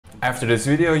After this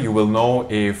video, you will know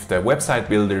if the website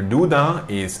builder Duda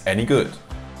is any good.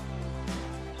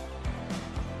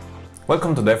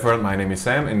 Welcome to DevWorld, my name is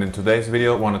Sam, and in today's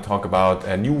video I want to talk about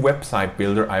a new website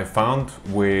builder I found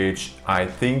which I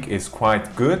think is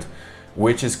quite good,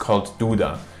 which is called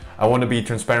Duda. I want to be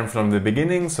transparent from the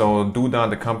beginning, so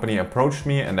Duda, the company, approached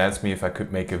me and asked me if I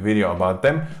could make a video about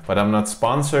them, but I'm not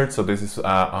sponsored, so this is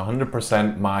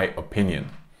 100% my opinion.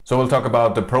 So we'll talk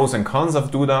about the pros and cons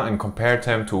of Duda and compare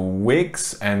them to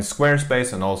Wix and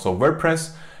Squarespace and also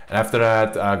WordPress. And after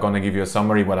that, I'm going to give you a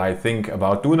summary what I think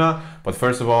about Duda. But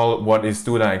first of all, what is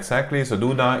Duda exactly? So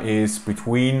Duda is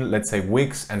between, let's say,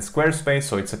 Wix and Squarespace.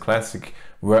 So it's a classic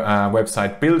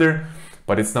website builder,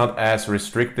 but it's not as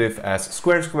restrictive as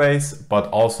Squarespace, but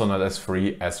also not as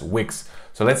free as Wix.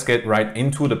 So let's get right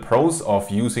into the pros of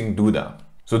using Duda.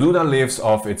 So Duda lives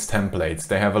off its templates.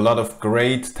 They have a lot of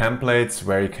great templates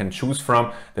where you can choose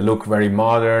from. They look very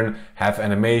modern, have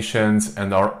animations,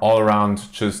 and are all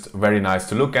around just very nice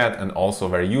to look at and also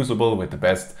very usable with the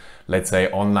best, let's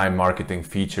say, online marketing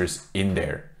features in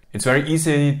there. It's very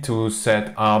easy to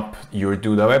set up your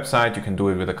Duda website. You can do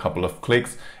it with a couple of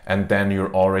clicks and then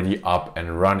you're already up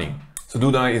and running. So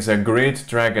Duda is a great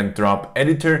drag and drop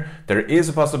editor. There is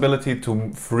a possibility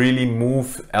to freely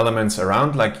move elements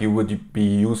around like you would be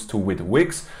used to with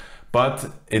Wix,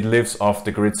 but it lives off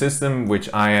the grid system,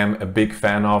 which I am a big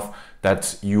fan of,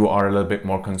 that you are a little bit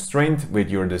more constrained with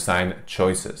your design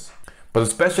choices. But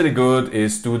especially good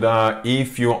is Duda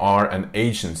if you are an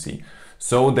agency.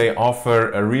 So they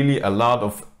offer a lot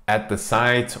of at the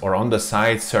site or on the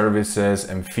site services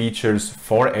and features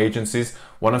for agencies.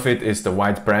 One of it is the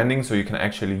white branding, so you can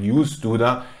actually use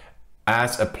Duda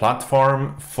as a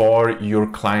platform for your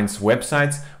clients'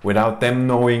 websites without them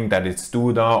knowing that it's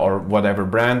Duda or whatever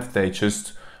brand. They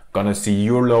just gonna see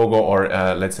your logo or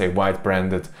let's say white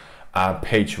branded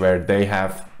page where they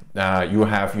have you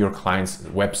have your clients'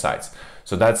 websites.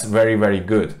 So that's very, very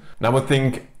good. Now I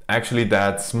think actually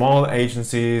that small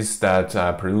agencies that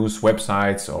produce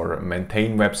websites or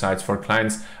maintain websites for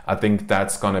clients, I think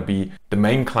that's gonna be the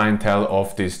main clientele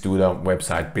of this Duda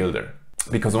website builder.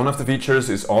 Because one of the features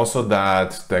is also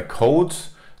that the code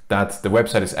that the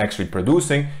website is actually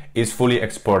producing is fully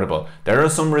exportable. There are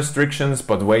some restrictions,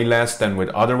 but way less than with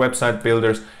other website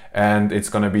builders, and it's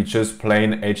gonna be just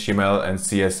plain HTML and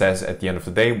CSS at the end of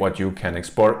the day, what you can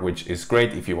export, which is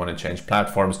great if you wanna change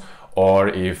platforms, or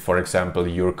if, for example,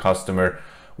 your customer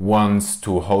wants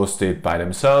to host it by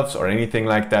themselves or anything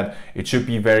like that. It should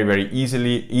be very, very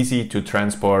easy to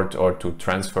transport or to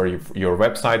transfer your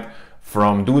website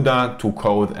from Duda to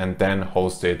code and then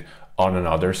host it on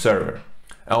another server.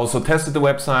 I also tested the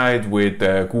website with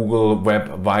the Google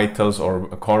Web Vitals or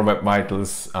Core Web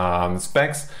Vitals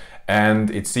specs,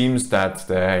 and it seems that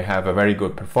they have a very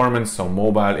good performance. So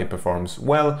mobile, it performs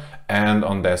well, and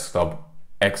on desktop,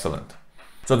 excellent.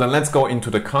 So then let's go into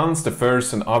the cons. The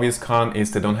first and obvious con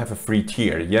is they don't have a free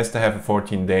tier. Yes, they have a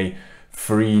 14-day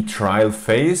free trial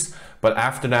phase, but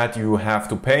after that you have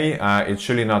to pay. It's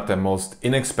surely not the most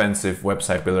inexpensive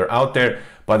website builder out there,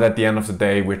 but at the end of the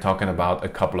day, we're talking about a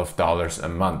couple of dollars a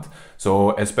month.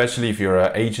 So especially if you're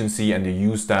an agency and you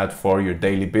use that for your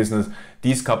daily business,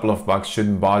 these couple of bucks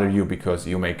shouldn't bother you because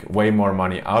you make way more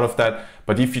money out of that.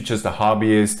 But if you're just a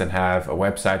hobbyist and have a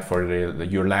website for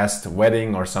your last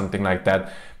wedding or something like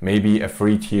that, maybe a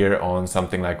free tier on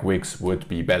something like Wix would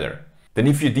be better. Then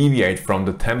if you deviate from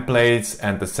the templates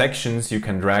and the sections you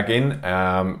can drag in,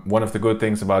 one of the good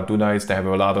things about Duda is they have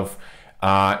a lot of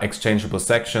exchangeable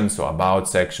sections, so about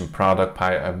section, product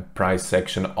price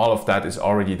section, all of that is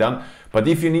already done. But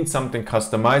if you need something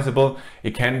customizable,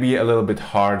 it can be a little bit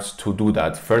hard to do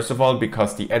that. First of all,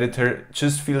 because the editor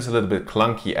just feels a little bit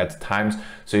clunky at times.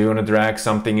 So you want to drag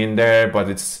something in there, but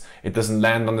it doesn't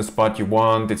land on the spot you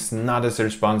want. It's not as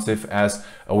responsive as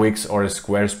a Wix or a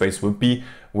Squarespace would be,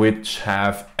 which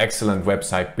have excellent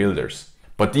website builders.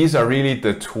 But these are really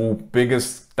the two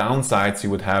biggest downsides you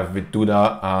would have with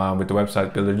Duda, with the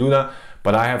website builder Duda.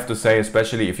 But I have to say,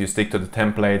 especially if you stick to the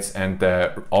templates and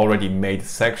the already made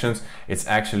sections, it's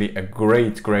actually a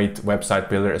great website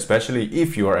builder, especially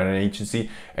if you are an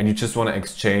agency and you just want to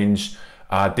exchange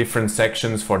different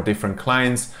sections for different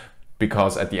clients.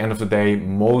 Because at the end of the day,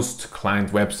 most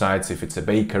client websites, if it's a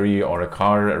bakery or a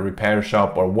car repair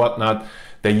shop or whatnot,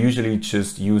 they usually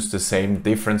just use the same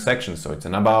different sections. So it's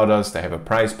an about us, they have a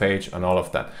price page and all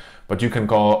of that. But you can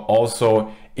go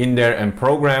also in there and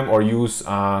program or use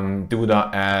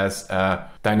Duda as a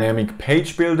dynamic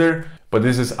page builder. But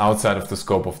this is outside of the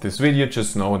scope of this video.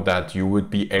 Just know that you would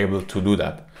be able to do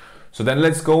that. So then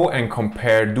let's go and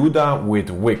compare Duda with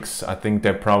Wix. I think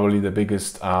they're probably the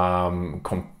biggest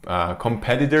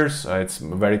competitors. It's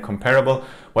very comparable.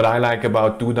 What I like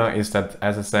about Duda is that,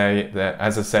 as I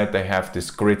said, they have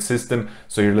this grid system,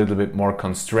 so you're a little bit more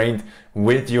constrained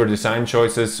with your design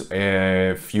choices.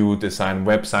 If you design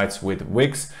websites with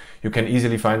Wix, you can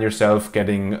easily find yourself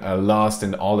getting lost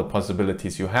in all the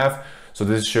possibilities you have. So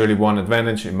this is surely one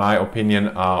advantage, in my opinion,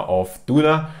 of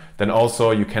Duda. Then also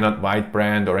you cannot white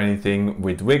brand or anything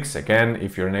with Wix. Again,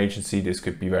 if you're an agency, this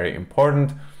could be very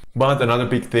important. But another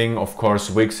big thing, of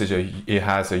course, Wix is it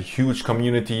has a huge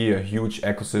community, a huge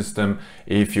ecosystem.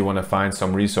 If you want to find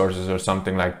some resources or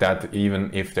something like that, even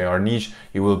if they are niche,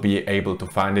 you will be able to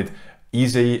find it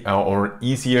easy or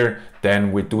easier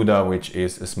than with Duda, which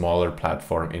is a smaller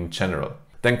platform in general.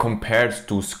 Then compared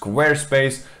to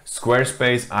Squarespace,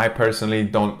 I personally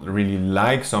don't really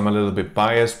like, so I'm a little bit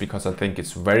biased because I think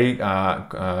it's very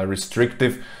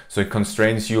restrictive. So it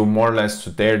constrains you more or less to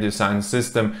their design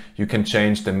system. You can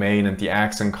change the main and the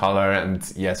accent color,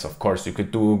 and yes, of course, you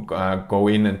could go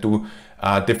in and do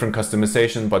different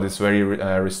customization, but it's very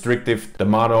restrictive. The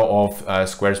motto of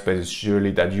Squarespace is surely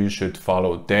that you should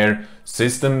follow their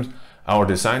system or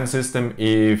design system.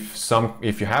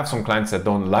 If you have some clients that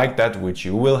don't like that, which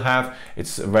you will have,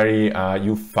 it's very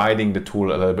you fighting the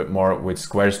tool a little bit more with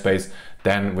Squarespace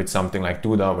than with something like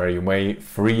Duda, where you're way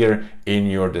freer in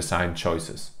your design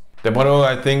choices. Then what do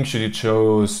I think? Should you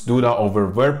choose Duda over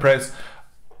WordPress?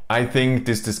 I think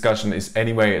this discussion is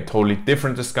anyway a totally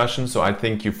different discussion. So I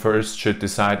think you first should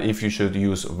decide if you should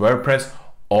use WordPress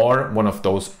or one of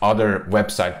those other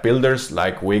website builders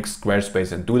like Wix,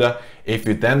 Squarespace and Duda. If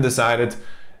you then decided,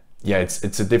 yeah,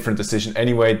 it's a different decision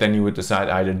anyway, then you would decide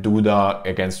either Duda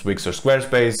against Wix or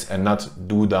Squarespace and not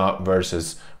Duda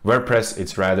versus WordPress.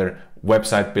 It's rather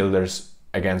website builders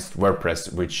against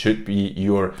WordPress, which should be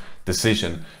your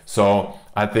decision. So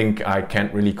I think I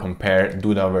can't really compare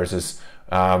Duda versus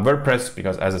WordPress,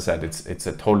 because as I said, it's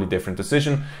a totally different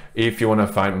decision. If you want to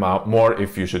find more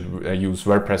if you should use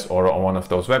WordPress or one of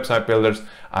those website builders,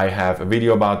 I have a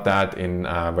video about that in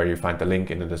where you find the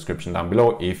link in the description down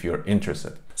below if you're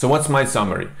interested. So what's my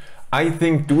summary? I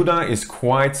think Duda is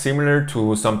quite similar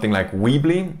to something like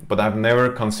Weebly, but I've never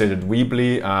considered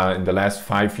Weebly in the last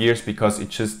 5 years because it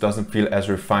just doesn't feel as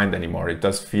refined anymore. It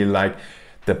does feel like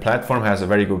the platform has a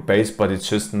very good base, but it's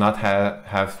just not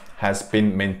has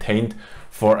been maintained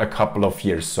for a couple of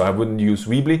years. So I wouldn't use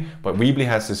Weebly, but Weebly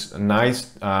has this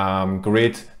nice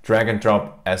grid drag and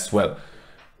drop as well.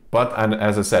 But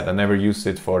as I said, I never used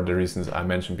it for the reasons I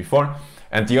mentioned before.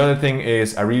 And the other thing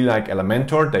is I really like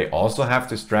Elementor. They also have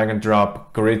this drag and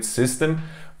drop grid system,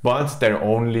 but they're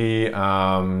only,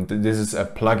 this is a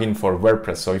plugin for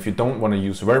WordPress. So if you don't want to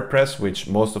use WordPress, which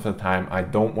most of the time I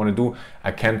don't want to do,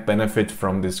 I can't benefit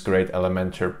from this great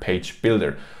Elementor page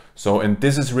builder. So, and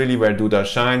this is really where Duda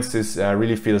shines. This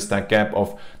really fills that gap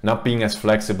of not being as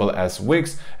flexible as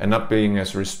Wix and not being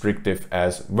as restrictive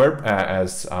as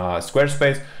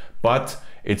Squarespace, but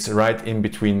it's right in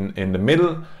between, in the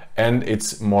middle, and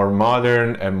it's more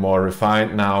modern and more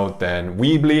refined now than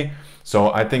Weebly.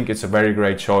 So I think it's a very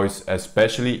great choice,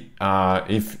 especially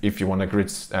if you want a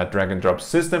grid drag and drop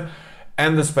system.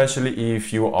 And especially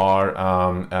if you are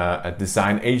a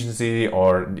design agency,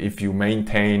 or if you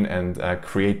maintain and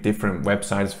create different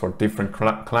websites for different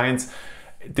clients,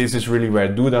 this is really where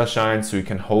Duda shines. So you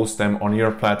can host them on your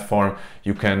platform.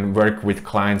 You can work with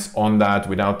clients on that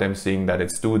without them seeing that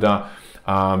it's Duda.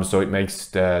 So it makes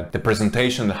the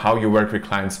presentation, how you work with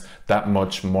clients, that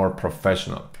much more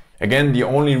professional. Again, the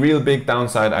only real big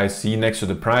downside I see next to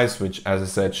the price, which as I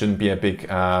said shouldn't be a big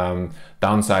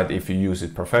downside if you use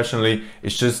it professionally,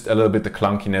 it's just a little bit the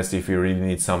clunkiness if you really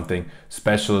need something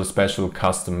special,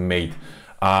 custom made.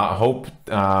 I hope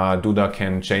Duda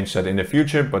can change that in the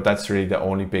future, but that's really the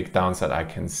only big downside I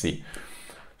can see.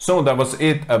 So that was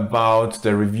it about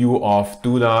the review of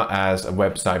Duda as a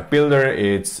website builder.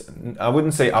 It's, I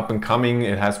wouldn't say up and coming.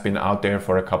 It has been out there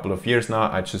for a couple of years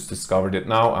now. I just discovered it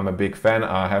now. I'm a big fan,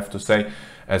 I have to say,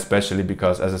 especially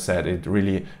because, as I said, it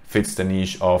really fits the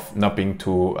niche of not being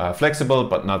too flexible,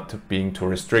 but not being too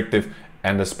restrictive,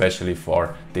 and especially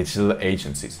for digital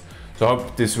agencies. So I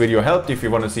hope this video helped. If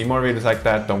you want to see more videos like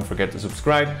that, don't forget to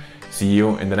subscribe. See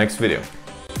you in the next video.